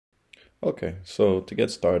Okay, so to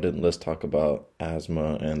get started, let's talk about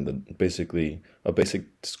asthma and basically a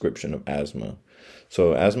basic description of asthma.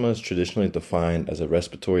 So, asthma is traditionally defined as a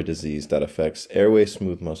respiratory disease that affects airway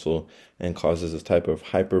smooth muscle and causes a type of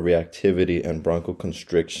hyperreactivity and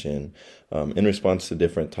bronchoconstriction in response to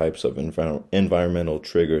different types of environmental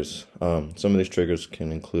triggers. Some of these triggers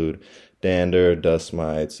can include dander, dust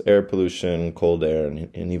mites, air pollution, cold air,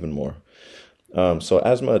 and even more. So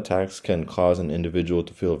asthma attacks can cause an individual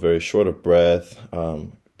to feel very short of breath,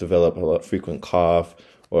 develop a lot frequent cough,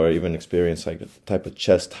 or even experience like a type of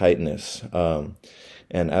chest tightness.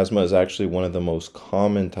 And asthma is actually one of the most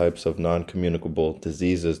common types of non-communicable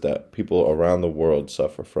diseases that people around the world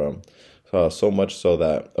suffer from. So much so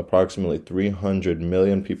that approximately 300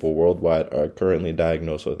 million people worldwide are currently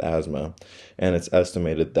diagnosed with asthma. And it's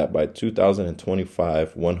estimated that by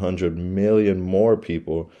 2025, 100 million more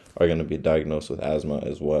people are going to be diagnosed with asthma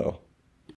as well.